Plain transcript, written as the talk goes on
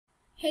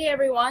Hey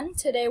everyone,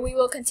 today we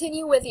will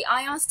continue with the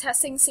ions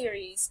testing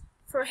series.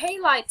 For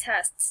halide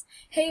tests,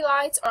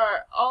 halides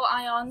are all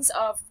ions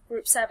of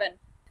group 7.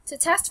 To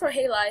test for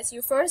halides,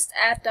 you first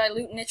add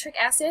dilute nitric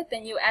acid,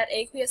 then you add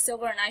aqueous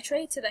silver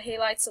nitrate to the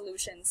halide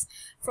solutions.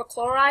 For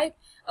chloride,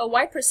 a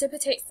white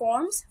precipitate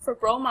forms. For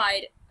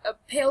bromide, a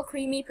pale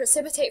creamy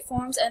precipitate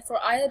forms, and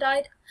for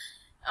iodide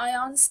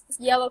ions,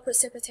 yellow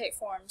precipitate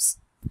forms.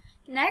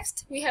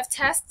 Next, we have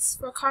tests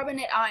for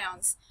carbonate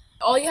ions.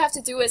 All you have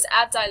to do is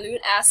add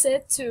dilute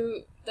acid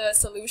to the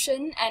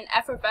solution and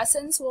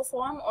effervescence will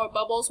form, or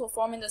bubbles will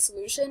form in the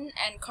solution,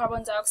 and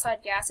carbon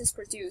dioxide gas is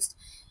produced.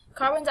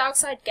 Carbon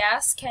dioxide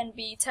gas can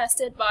be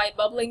tested by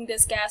bubbling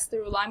this gas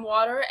through lime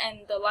water,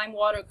 and the lime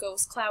water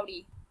goes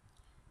cloudy.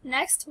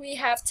 Next, we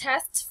have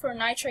tests for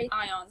nitrate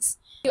ions.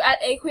 You add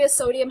aqueous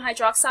sodium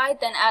hydroxide,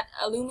 then add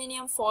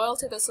aluminum foil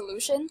to the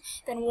solution,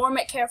 then warm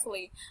it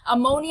carefully.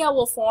 Ammonia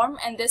will form,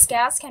 and this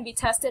gas can be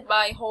tested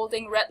by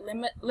holding red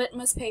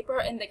litmus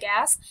paper in the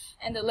gas,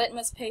 and the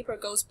litmus paper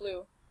goes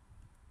blue.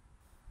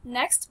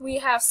 Next, we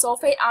have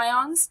sulfate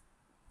ions.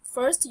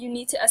 First, you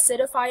need to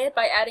acidify it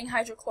by adding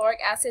hydrochloric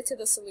acid to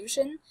the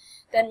solution.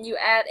 Then you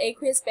add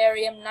aqueous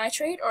barium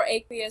nitrate or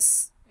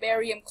aqueous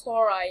barium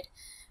chloride,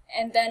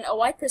 and then a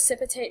white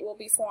precipitate will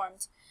be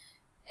formed.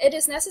 It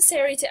is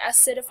necessary to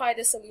acidify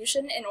the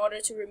solution in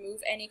order to remove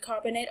any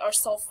carbonate or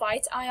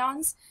sulfite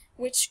ions,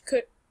 which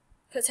could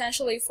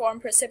potentially form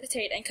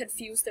precipitate and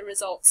confuse the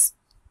results.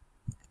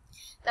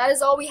 That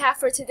is all we have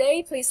for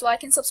today. Please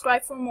like and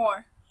subscribe for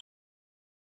more.